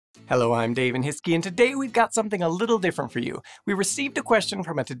Hello, I'm Daven Hiskey, and today we've got something a little different for you. We received a question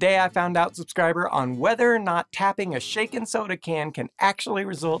from a Today I Found Out subscriber on whether or not tapping a shaken soda can can actually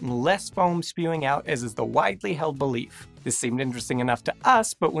result in less foam spewing out, as is the widely held belief. This seemed interesting enough to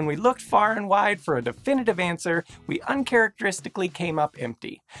us, but when we looked far and wide for a definitive answer, we uncharacteristically came up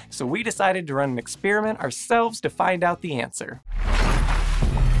empty. So we decided to run an experiment ourselves to find out the answer.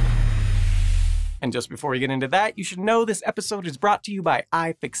 And just before we get into that, you should know this episode is brought to you by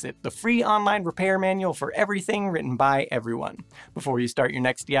iFixit, the free online repair manual for everything written by everyone. Before you start your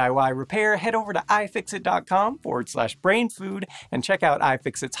next DIY repair, head over to ifixit.com/brainfood and check out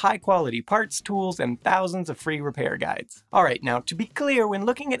iFixit's high-quality parts, tools, and thousands of free repair guides. Alright, now to be clear, when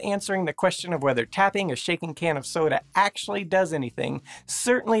looking at answering the question of whether tapping a shaken can of soda actually does anything,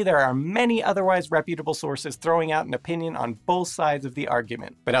 certainly there are many otherwise reputable sources throwing out an opinion on both sides of the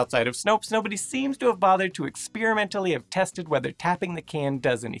argument. But outside of Snopes, nobody seems to have bothered to experimentally have tested whether tapping the can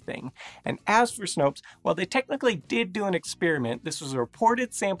does anything. And as for Snopes, while they technically did do an experiment, this was a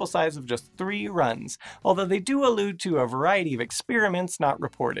reported sample size of just 3 runs, although they do allude to a variety of experiments not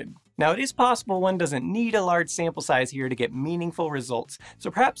reported. Now, it is possible one doesn't need a large sample size here to get meaningful results,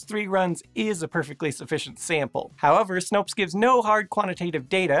 so perhaps 3 runs is a perfectly sufficient sample. However, Snopes gives no hard quantitative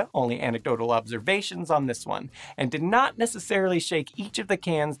data, only anecdotal observations on this one, and did not necessarily shake each of the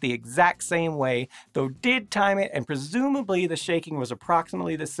cans the exact same way, though did time it, and presumably the shaking was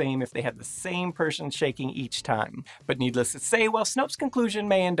approximately the same if they had the same person shaking each time. But needless to say, while Snopes' conclusion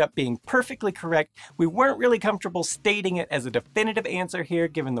may end up being perfectly correct, we weren't really comfortable stating it as a definitive answer here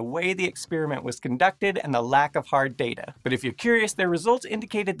given the way the experiment was conducted and the lack of hard data. But if you're curious, their results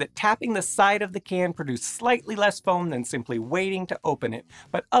indicated that tapping the side of the can produced slightly less foam than simply waiting to open it,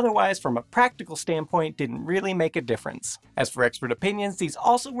 but otherwise from a practical standpoint didn't really make a difference. As for expert opinions, these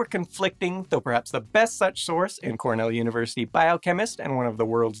also were conflicting, though perhaps the best such source, in Cornell University biochemist and one of the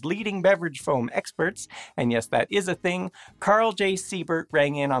world's leading beverage foam experts, and yes, that is a thing, Karl J. Siebert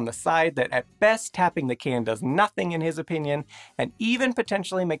rang in on the side that at best tapping the can does nothing in his opinion, and even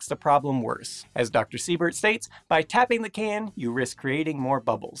potentially makes the problem worse. As Dr. Siebert states, by tapping the can, you risk creating more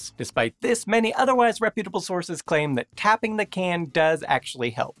bubbles. Despite this, many otherwise reputable sources claim that tapping the can does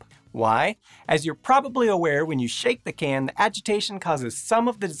actually help. Why? As you're probably aware, when you shake the can, the agitation causes some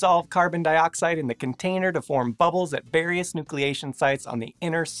of the dissolved carbon dioxide in the container to form bubbles at various nucleation sites on the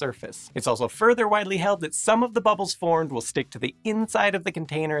inner surface. It's also further widely held that some of the bubbles formed will stick to the inside of the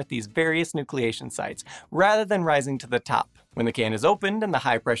container at these various nucleation sites, rather than rising to the top. When the can is opened and the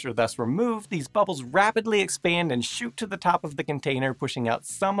high pressure thus removed, these bubbles rapidly expand and shoot to the top of the container, pushing out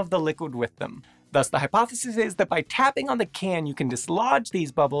some of the liquid with them. Thus, the hypothesis is that by tapping on the can, you can dislodge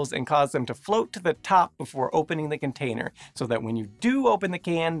these bubbles and cause them to float to the top before opening the container, so that when you do open the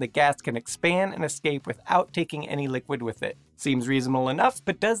can, the gas can expand and escape without taking any liquid with it. Seems reasonable enough,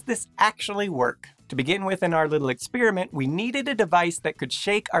 but does this actually work? To begin with, in our little experiment, we needed a device that could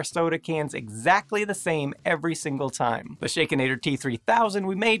shake our soda cans exactly the same every single time. The Shakenator T3000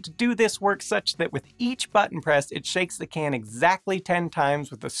 we made to do this works such that with each button pressed, it shakes the can exactly 10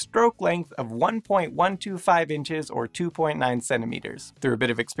 times with a stroke length of 1.125 inches or 2.9 centimeters. Through a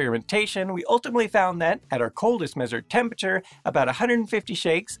bit of experimentation, we ultimately found that, at our coldest measured temperature, about 150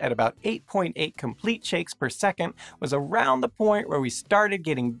 shakes at about 8.8 complete shakes per second was around the point where we started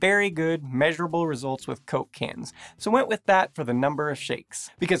getting very good, measurable results with Coke cans, so went with that for the number of shakes.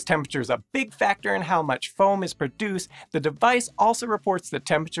 Because temperature is a big factor in how much foam is produced, the device also reports the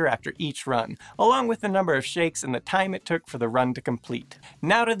temperature after each run, along with the number of shakes and the time it took for the run to complete.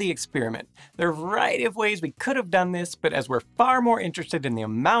 Now to the experiment. There are a variety of ways we could have done this, but as we're far more interested in the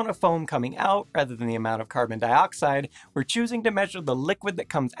amount of foam coming out rather than the amount of carbon dioxide, we're choosing to measure the liquid that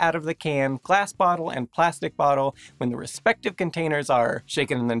comes out of the can, glass bottle, and plastic bottle when the respective containers are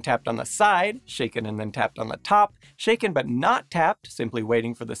shaken and then tapped on the side, shaken and then tapped on the top, shaken but not tapped, simply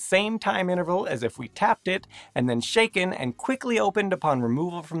waiting for the same time interval as if we tapped it, and then shaken and quickly opened upon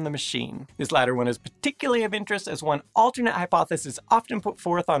removal from the machine. This latter one is particularly of interest as one alternate hypothesis often put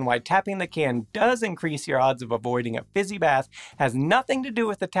forth on why tapping the can does increase your odds of avoiding a fizzy bath has nothing to do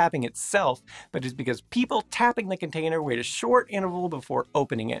with the tapping itself, but is because people tapping the container wait a short interval before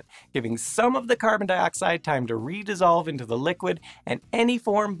opening it, giving some of the carbon dioxide time to redissolve into the liquid and any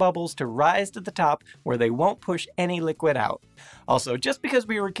formed bubbles to rise to the top where they won't push any liquid out. Also, just because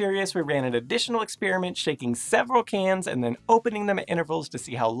we were curious, we ran an additional experiment shaking several cans and then opening them at intervals to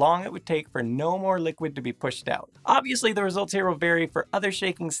see how long it would take for no more liquid to be pushed out. Obviously, the results here will vary for other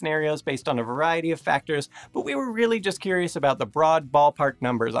shaking scenarios based on a variety of factors, but we were really just curious about the broad ballpark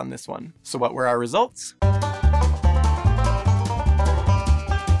numbers on this one. So what were our results?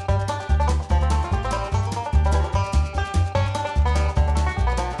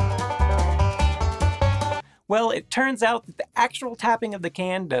 Well, it turns out that the actual tapping of the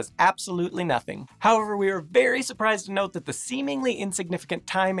can does absolutely nothing. However, we were very surprised to note that the seemingly insignificant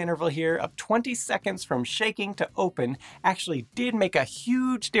time interval here of 20 seconds from shaking to open actually did make a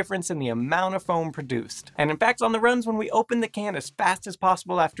huge difference in the amount of foam produced. And in fact, on the runs when we opened the can as fast as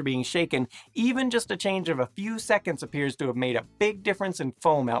possible after being shaken, even just a change of a few seconds appears to have made a big difference in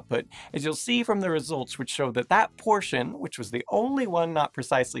foam output, as you'll see from the results, which show that that portion, which was the only one not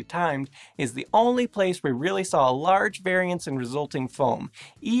precisely timed, is the only place we really saw a large variance in resulting foam,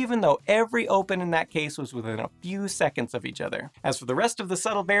 even though every open in that case was within a few seconds of each other. As for the rest of the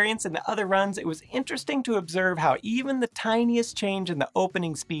subtle variance in the other runs, it was interesting to observe how even the tiniest change in the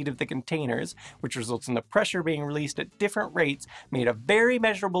opening speed of the containers, which results in the pressure being released at different rates, made a very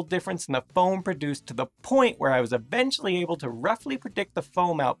measurable difference in the foam produced, to the point where I was eventually able to roughly predict the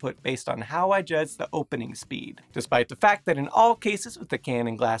foam output based on how I judged the opening speed, despite the fact that in all cases with the can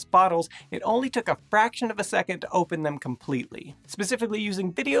and glass bottles, it only took a fraction of a second to open them completely. Specifically,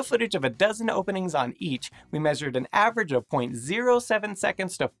 using video footage of a dozen openings on each, we measured an average of 0.07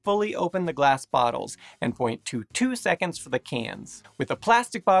 seconds to fully open the glass bottles, and 0.22 seconds for the cans. With the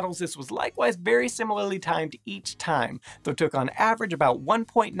plastic bottles, this was likewise very similarly timed each time, though took on average about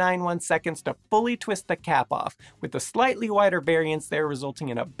 1.91 seconds to fully twist the cap off, with a slightly wider variance there resulting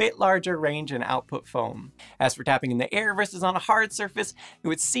in a bit larger range in output foam. As for tapping in the air versus on a hard surface, it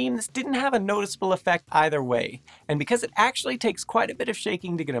would seem this didn't have a noticeable effect either way, and because it actually takes quite a bit of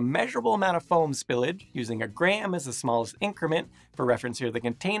shaking to get a measurable amount of foam spillage, using a gram as the smallest increment, for reference here the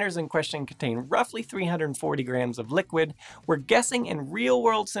containers in question contain roughly 340 grams of liquid, we're guessing in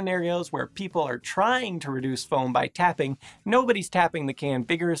real-world scenarios where people are trying to reduce foam by tapping, nobody's tapping the can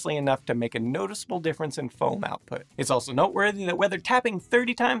vigorously enough to make a noticeable difference in foam output. It's also noteworthy that whether tapping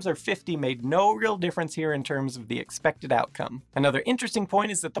 30 times or 50 made no real difference here in terms of the expected outcome. Another interesting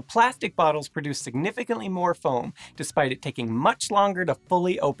point is that the plastic bottles produce significantly more foam, despite it taking much longer to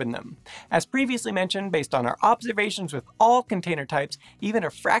fully open them. As previously mentioned, based on our observations with all container types, even a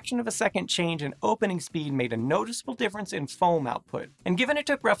fraction of a second change in opening speed made a noticeable difference in foam output. And given it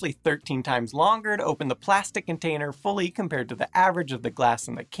took roughly 13 times longer to open the plastic container fully compared to the average of the glass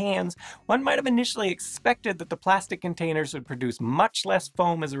and the cans, one might have initially expected that the plastic containers would produce much less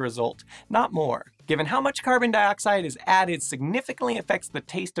foam as a result, not more. Given how much carbon dioxide is added significantly affects the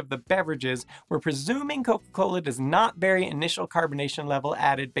taste of the beverages, we're presuming Coca-Cola does not vary initial carbonation level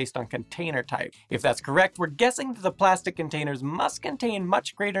added based on container type. If that's correct, we're guessing that the plastic containers must contain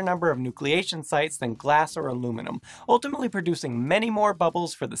much greater number of nucleation sites than glass or aluminum, ultimately producing many more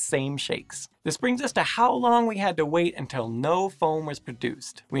bubbles for the same shakes. This brings us to how long we had to wait until no foam was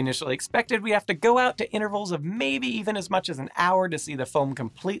produced. We initially expected we'd have to go out to intervals of maybe even as much as an hour to see the foam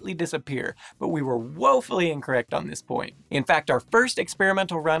completely disappear, but we were woefully incorrect on this point. In fact, our first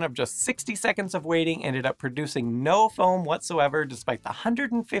experimental run of just 60 seconds of waiting ended up producing no foam whatsoever, despite the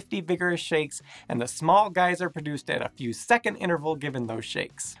 150 vigorous shakes and the small geyser produced at a few second interval given those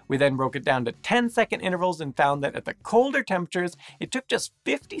shakes. We then broke it down to 10-second intervals and found that at the colder temperatures, it took just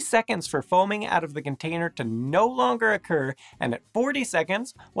 50 seconds for foaming out of the container to no longer occur, and at 40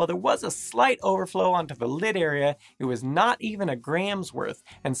 seconds, while there was a slight overflow onto the lid area, it was not even a gram's worth,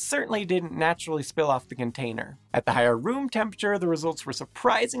 and certainly didn't naturally spill off the container. At the higher room temperature, the results were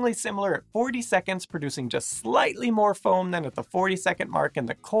surprisingly similar at 40 seconds, producing just slightly more foam than at the 40-second mark in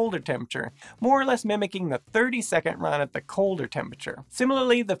the colder temperature, more or less mimicking the 30-second run at the colder temperature.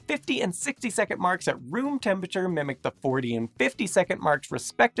 Similarly, the 50 and 60-second marks at room temperature mimic the 40 and 50-second marks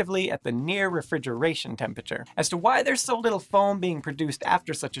respectively at the near refrigeration temperature. As to why there's so little foam being produced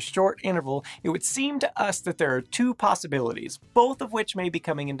after such a short interval, it would seem to us that there are two possibilities, both of which may be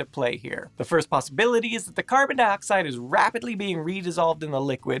coming into play here. The first possibility is that the carbon dioxide is rapidly being redissolved in the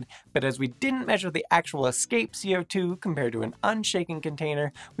liquid, but as we didn't measure the actual escape CO2 compared to an unshaken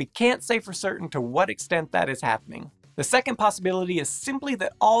container, we can't say for certain to what extent that is happening. The second possibility is simply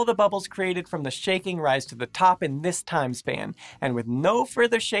that all the bubbles created from the shaking rise to the top in this time span, and with no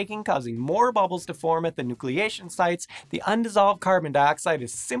further shaking causing more bubbles to form at the nucleation sites, the undissolved carbon dioxide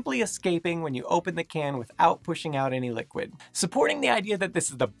is simply escaping when you open the can without pushing out any liquid. Supporting the idea that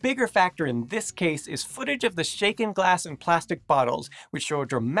this is the bigger factor in this case is footage of the shaken glass and plastic bottles, which show a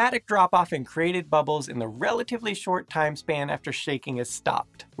dramatic drop-off in created bubbles in the relatively short time span after shaking is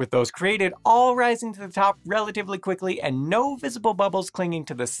stopped, with those created all rising to the top relatively quickly quickly and no visible bubbles clinging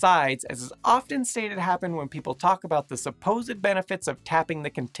to the sides, as is often stated happen when people talk about the supposed benefits of tapping the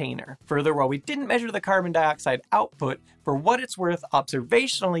container. Further, while we didn't measure the carbon dioxide output, for what it's worth,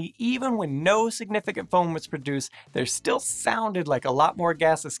 observationally, even when no significant foam was produced, there still sounded like a lot more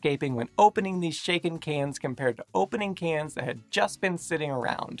gas escaping when opening these shaken cans compared to opening cans that had just been sitting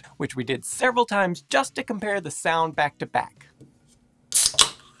around, which we did several times just to compare the sound back to back.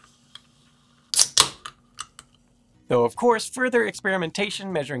 Though of course, further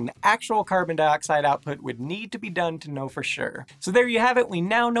experimentation measuring the actual carbon dioxide output would need to be done to know for sure. So there you have it, we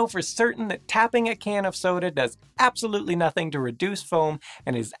now know for certain that tapping a can of soda does absolutely nothing to reduce foam,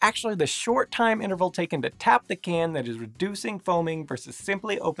 and is actually the short time interval taken to tap the can that is reducing foaming versus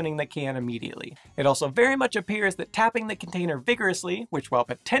simply opening the can immediately. It also very much appears that tapping the container vigorously, which while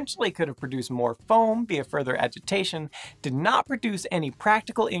potentially could have produced more foam via further agitation, did not produce any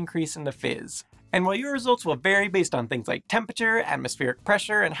practical increase in the fizz. And while your results will vary based on things like temperature, atmospheric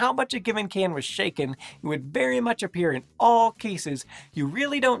pressure, and how much a given can was shaken, it would very much appear in all cases you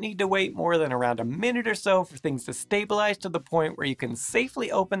really don't need to wait more than around a minute or so for things to stabilize to the point where you can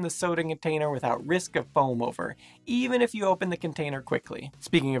safely open the soda container without risk of foam over, even if you open the container quickly.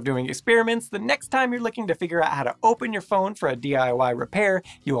 Speaking of doing experiments, the next time you're looking to figure out how to open your phone for a DIY repair,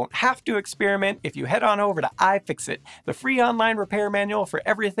 you won't have to experiment if you head on over to iFixit, the free online repair manual for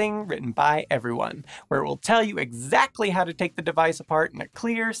everything written by everyone, where it will tell you exactly how to take the device apart in a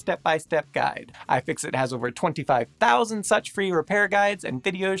clear step-by-step guide. iFixit has over 25,000 such free repair guides and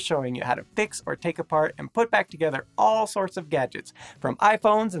videos showing you how to fix or take apart and put back together all sorts of gadgets, from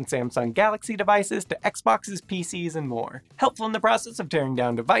iPhones and Samsung Galaxy devices to Xboxes, PCs, and more. Helpful in the process of tearing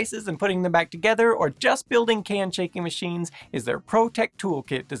down devices and putting them back together, or just building can shaking machines, is their ProTech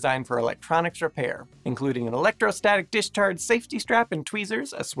toolkit designed for electronics repair, including an electrostatic discharge safety strap and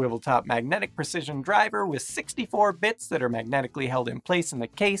tweezers, a swivel top magnetic precision driver with 64 bits that are magnetically held in place in the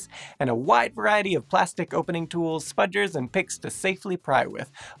case, and a wide variety of plastic opening tools, spudgers, and picks to safely pry with,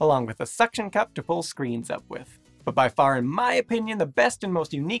 along with a suction cup to pull screens up with. But by far, in my opinion, the best and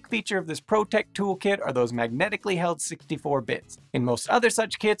most unique feature of this ProTech toolkit are those magnetically held 64 bits. In most other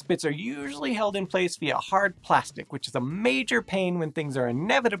such kits, bits are usually held in place via hard plastic, which is a major pain when things are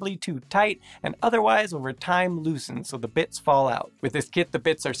inevitably too tight and otherwise over time loosen so the bits fall out. With this kit, the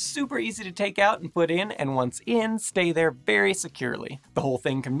bits are super easy to take out and put in, and once in, stay there very securely. The whole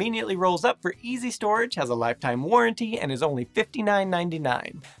thing conveniently rolls up for easy storage, has a lifetime warranty, and is only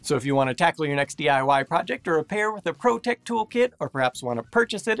 $59.99. So if you want to tackle your next DIY project or repair with a ProTech toolkit, or perhaps want to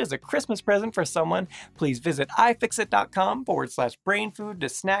purchase it as a Christmas present for someone, please visit ifixit.com/brainfood to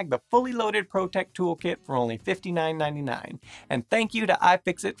snag the fully loaded ProTech toolkit for only $59.99. And thank you to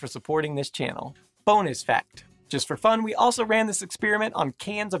iFixit for supporting this channel. Bonus fact: just for fun, we also ran this experiment on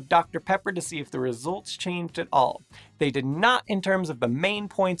cans of Dr. Pepper to see if the results changed at all. They did not in terms of the main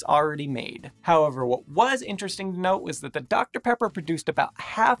points already made. However, what was interesting to note was that the Dr. Pepper produced about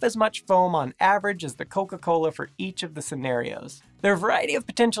half as much foam on average as the Coca-Cola for each of the scenarios. There are a variety of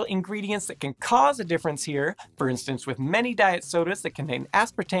potential ingredients that can cause a difference here. For instance, with many diet sodas that contain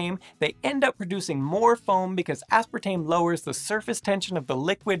aspartame, they end up producing more foam because aspartame lowers the surface tension of the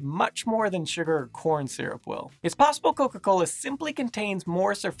liquid much more than sugar or corn syrup will. It's possible Coca-Cola simply contains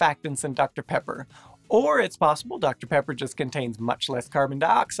more surfactants than Dr. Pepper. Or it's possible Dr. Pepper just contains much less carbon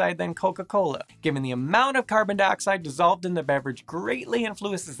dioxide than Coca-Cola. Given the amount of carbon dioxide dissolved in the beverage greatly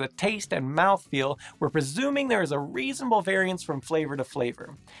influences the taste and mouthfeel, we're presuming there is a reasonable variance from flavor to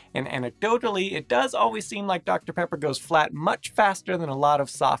flavor. And anecdotally, it does always seem like Dr. Pepper goes flat much faster than a lot of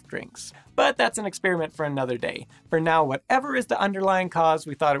soft drinks. But that's an experiment for another day. For now, whatever is the underlying cause,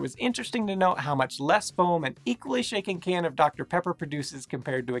 we thought it was interesting to note how much less foam an equally shaken can of Dr. Pepper produces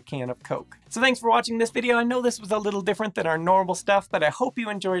compared to a can of Coke. So thanks for watching this video. I know this was a little different than our normal stuff, but I hope you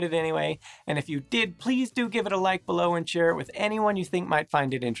enjoyed it anyway. And if you did, please do give it a like below and share it with anyone you think might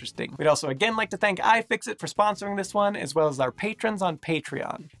find it interesting. We'd also again like to thank iFixit for sponsoring this one, as well as our patrons on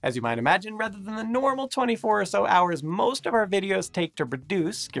Patreon. As you might imagine, rather than the normal 24 or so hours most of our videos take to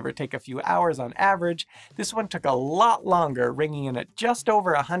produce, give or take a few hours on average, this one took a lot longer, ringing in at just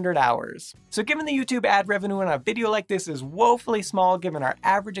over 100 hours. So given the YouTube ad revenue on a video like this is woefully small given our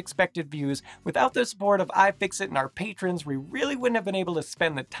average expected views, without the support of iFixit and our patrons, we really wouldn't have been able to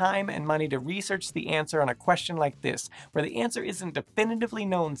spend the time and money to research the answer on a question like this, where the answer isn't definitively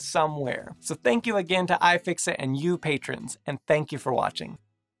known somewhere. So thank you again to iFixit and you patrons, and thank you for watching.